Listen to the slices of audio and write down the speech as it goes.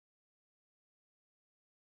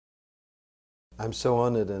I'm so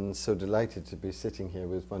honored and so delighted to be sitting here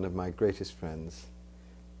with one of my greatest friends,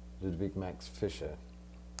 Ludwig Max Fischer.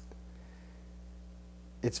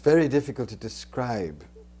 It's very difficult to describe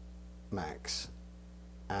Max,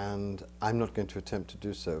 and I'm not going to attempt to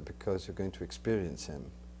do so because you're going to experience him.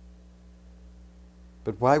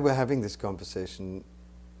 But why we're having this conversation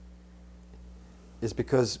is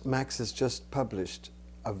because Max has just published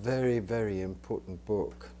a very, very important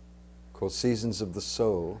book called Seasons of the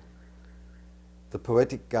Soul, The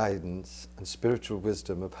Poetic Guidance and Spiritual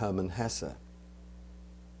Wisdom of Herman Hesse.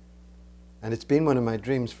 And it's been one of my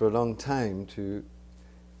dreams for a long time to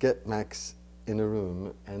get Max in a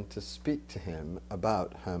room and to speak to him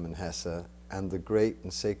about Herman Hesse and the great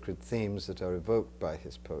and sacred themes that are evoked by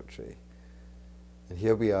his poetry. And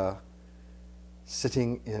here we are,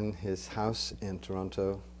 sitting in his house in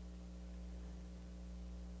Toronto.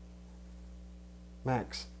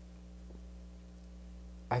 Max,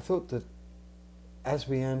 I thought that as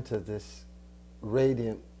we enter this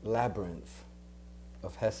radiant labyrinth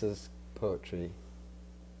of Hesse's poetry,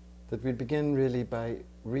 that we'd begin really by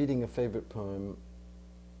reading a favorite poem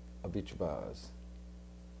of each of ours.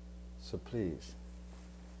 So please.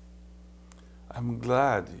 I'm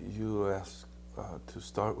glad you asked to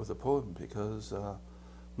start with a poem, because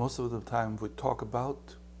most of the time we talk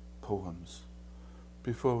about poems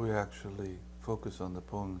before we actually focus on the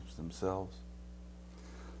poems themselves.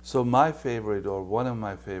 So my favorite, or one of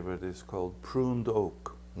my favorite, is called Pruned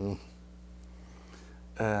Oak.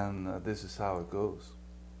 And this is how it goes.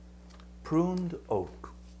 Pruned oak.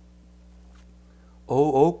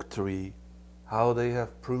 O oak tree, how they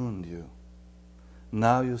have pruned you.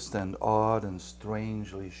 Now you stand odd and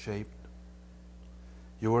strangely shaped.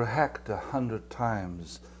 You were hacked 100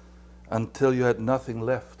 times until you had nothing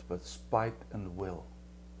left but spite and will.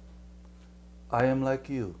 I am like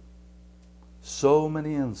you. So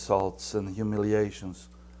many insults and humiliations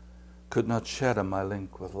could not shatter my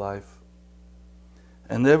link with life.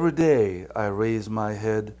 And every day I raise my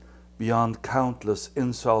head beyond countless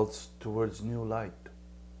insults towards new light.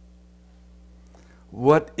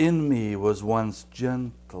 What in me was once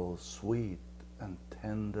gentle, sweet, and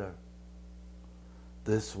tender,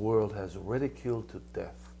 this world has ridiculed to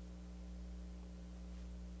death.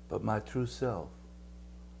 But my true self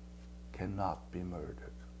cannot be murdered.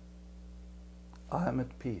 I am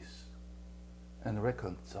at peace and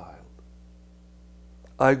reconciled.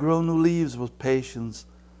 I grow new leaves with patience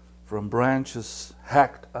from branches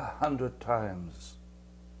hacked 100 times.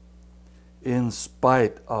 In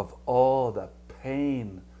spite of all the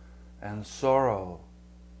pain and sorrow,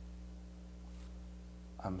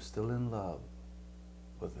 I'm still in love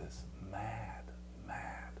with this mad,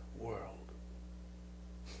 mad world.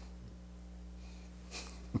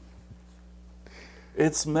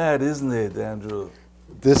 It's mad, isn't it, Andrew?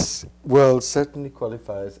 This world certainly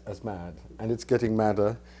qualifies as mad, and it's getting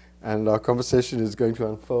madder, and our conversation is going to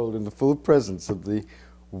unfold in the full presence of the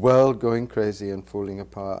world going crazy and falling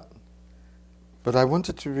apart. But I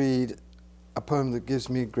wanted to read a poem that gives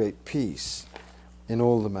me great peace in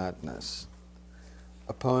all the madness,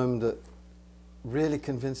 a poem that really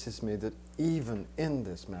convinces me that even in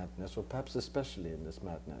this madness, or perhaps especially in this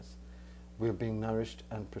madness, we're being nourished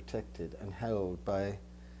and protected and held by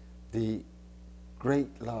the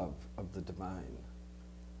great love of the divine.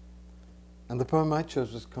 And the poem I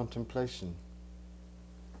chose was Contemplation.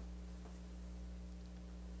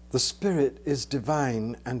 The spirit is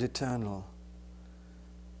divine and eternal.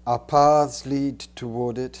 Our paths lead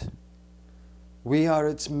toward it. We are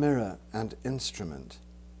its mirror and instrument.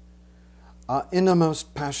 Our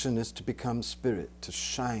innermost passion is to become spirit, to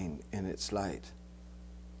shine in its light.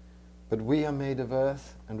 But we are made of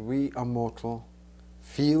earth, and we are mortal,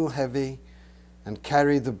 feel heavy, and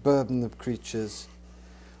carry the burden of creatures.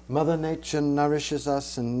 Mother Nature nourishes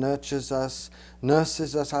us and nurtures us,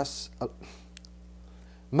 nurses us.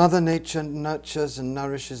 Mother Nature nurtures and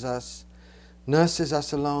nourishes us, nurses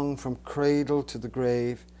us along from cradle to the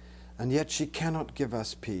grave, and yet she cannot give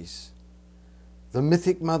us peace. The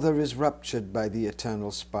mythic mother is ruptured by the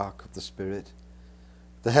eternal spark of the spirit.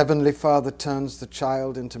 The Heavenly Father turns the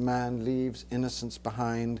child into man, leaves innocence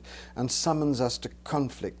behind, and summons us to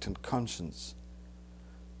conflict and conscience.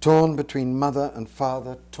 Torn between mother and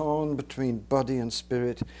father, torn between body and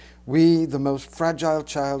spirit, we, the most fragile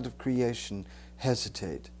child of creation,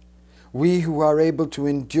 hesitate. We who are able to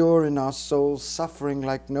endure in our souls suffering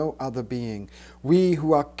like no other being, we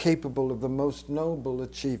who are capable of the most noble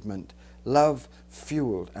achievement, love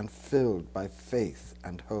fueled and filled by faith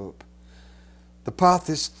and hope. The path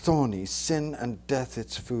is thorny, sin and death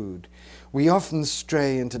its food. We often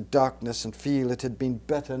stray into darkness and feel it had been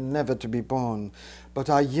better never to be born, but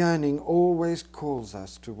our yearning always calls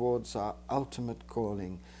us towards our ultimate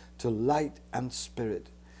calling, to light and spirit,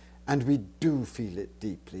 and we do feel it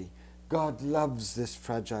deeply. God loves this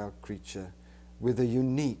fragile creature with a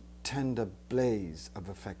unique, tender blaze of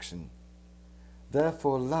affection.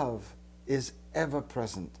 Therefore, love is ever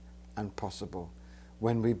present and possible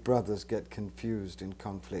when we brothers get confused in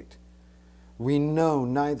conflict. We know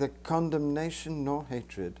neither condemnation nor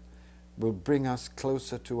hatred will bring us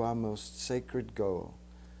closer to our most sacred goal,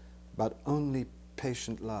 but only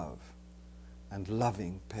patient love and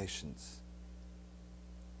loving patience.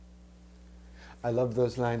 I love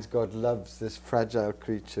those lines. God loves this fragile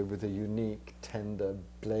creature with a unique, tender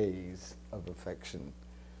blaze of affection.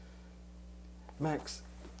 Max,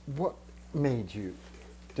 what made you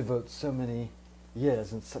devote so many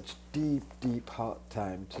years and such deep, deep heart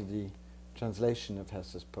time to the translation of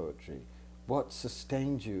Hesse's poetry? What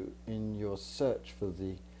sustained you in your search for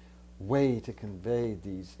the way to convey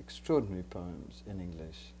these extraordinary poems in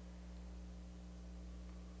English?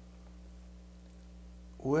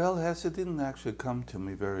 Well, Hesse didn't actually come to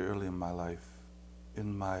me very early in my life,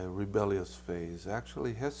 in my rebellious phase.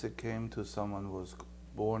 Actually, Hesse came to someone who was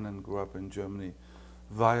born and grew up in Germany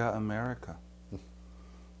via America.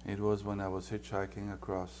 It was when I was hitchhiking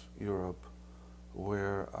across Europe,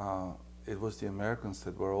 where it was the Americans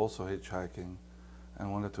that were also hitchhiking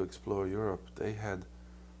and wanted to explore Europe. They had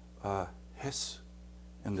Hesse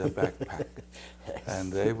in their backpack.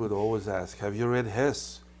 And they would always ask, have you read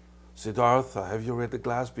Hesse? Siddhartha, have you read The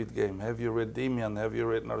Glass-Bead Game? Have you read Demian? Have you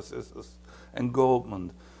read Narcissus and Goldmund?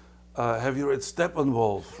 Have you read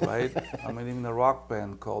Steppenwolf, right? I mean, even a rock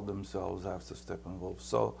band called themselves after Steppenwolf.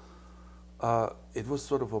 So it was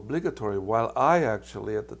sort of obligatory, while I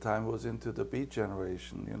actually at the time was into the Beat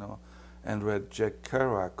Generation, you know, and read Jack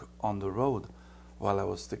Kerouac on the road while I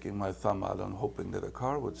was sticking my thumb out and hoping that a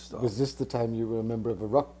car would stop. Was this the time you were a member of a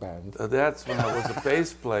rock band? That's when I was a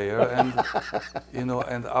bass player, and you know,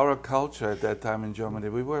 and our culture at that time in Germany,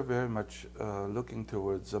 we were very much looking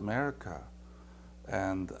towards America,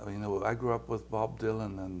 and you know, I grew up with Bob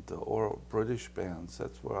Dylan and or British bands.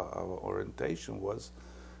 That's where our orientation was,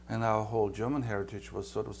 and our whole German heritage was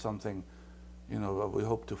sort of something, you know, we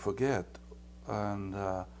hope to forget, and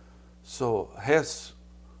so Hesse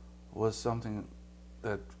was something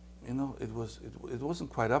that, you know, it wasn't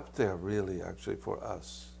quite up there really actually for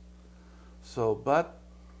us. So, but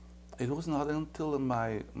it was not until in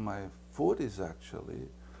my 40s actually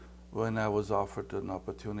when I was offered an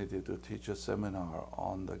opportunity to teach a seminar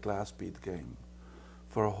on the Glass-Bead Game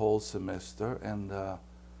for a whole semester, and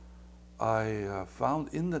I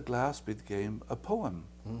found in the Glass-Bead Game a poem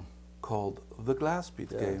called The Glass-Bead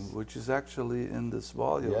Game, which is actually in this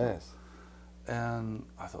volume. Yes. And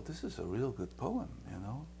I thought, this is a real good poem, you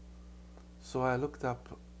know. So I looked up,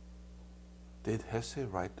 did Hesse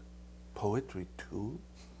write poetry too?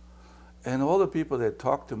 And all the people that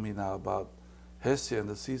talk to me now about Hesse and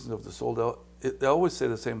the Season of the Soul, they always say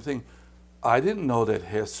the same thing. I didn't know that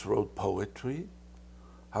Hesse wrote poetry.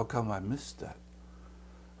 How come I missed that?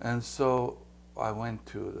 And so I went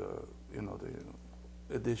to the, you know,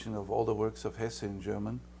 the edition of all the works of Hesse in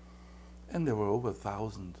German, and there were over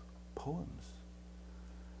 1,000 poems.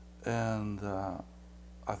 And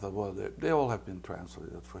I thought, well, they all have been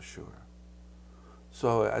translated for sure.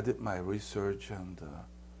 So I did my research, and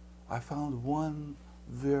I found one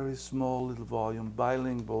very small little volume,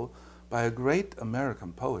 bilingual, by a great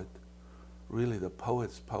American poet, really the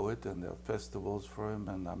poet's poet, and there are festivals for him,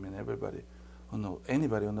 and I mean everybody who knows,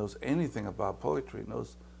 anybody who knows anything about poetry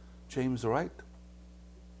knows James Wright.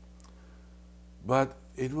 But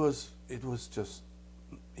it was just,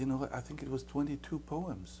 you know, I think it was 22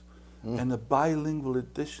 poems and a bilingual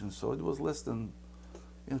edition, so it was less than,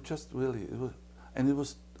 you know, just really, it was, and it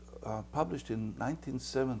was published in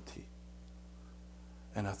 1970.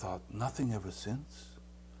 And I thought, nothing ever since.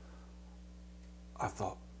 I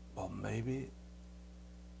thought, well, maybe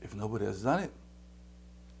if nobody has done it,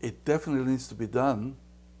 it definitely needs to be done.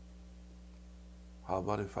 How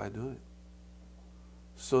about if I do it?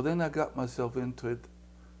 So then I got myself into it,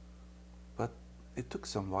 but it took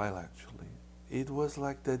some while actually. It was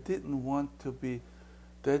like they didn't want to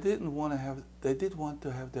have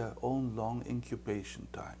their own long incubation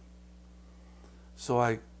time. So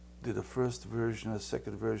I did a first version, a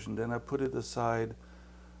second version, then I put it aside.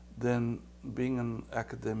 Then, being an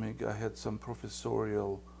academic, I had some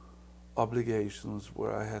professorial obligations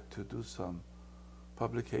where I had to do some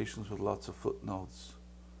publications with lots of footnotes.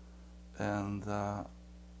 And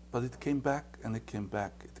but it came back, and it came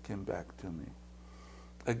back, it came back to me.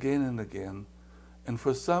 again and again. And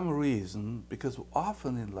for some reason, because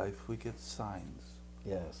often in life we get signs.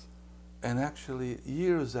 Yes. And actually,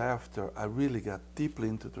 years after, I really got deeply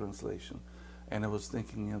into translation. And I was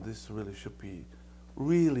thinking, you know, this really should be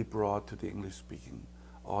really brought to the English-speaking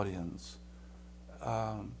audience.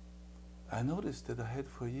 I noticed that I had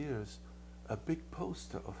for years a big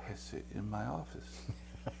poster of Hesse in my office.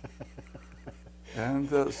 And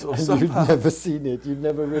so And somehow, you've never seen it, you've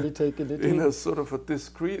never really taken it in in. a sort of a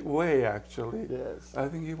discreet way, actually, Yes. I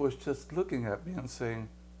think he was just looking at me and saying,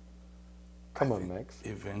 Come I on, think Max.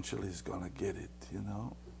 eventually he's going to get it, you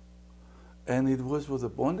know. And it was with a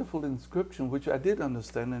wonderful inscription, which I did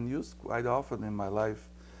understand and used quite often in my life.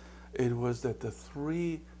 It was that the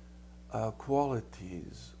three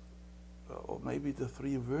qualities, or maybe the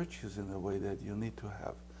three virtues in a way that you need to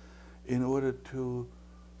have in order to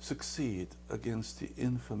succeed against the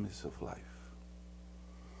infamies of life.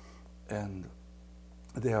 And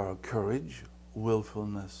they are courage,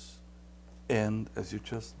 willfulness, and, as you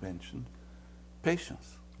just mentioned,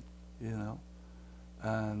 patience, you know.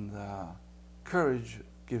 And courage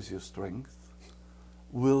gives you strength.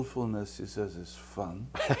 Willfulness, he says, is fun.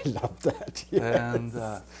 I love that. Yes.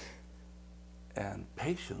 And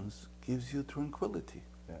patience gives you tranquility.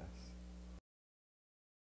 Yes.